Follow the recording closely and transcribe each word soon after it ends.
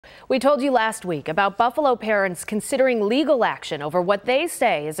We told you last week about Buffalo parents considering legal action over what they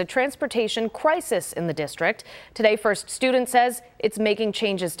say is a transportation crisis in the district. Today, First Student says it's making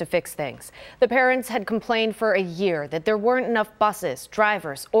changes to fix things. The parents had complained for a year that there weren't enough buses,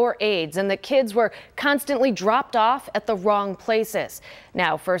 drivers, or aides, and that kids were constantly dropped off at the wrong places.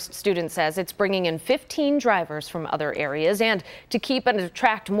 Now, First Student says it's bringing in 15 drivers from other areas, and to keep and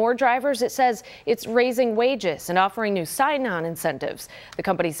attract more drivers, it says it's raising wages and offering new sign-on incentives. The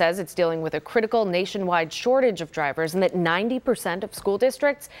company says it's dealing with a critical nationwide shortage of drivers and that 90% of school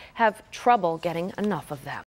districts have trouble getting enough of them.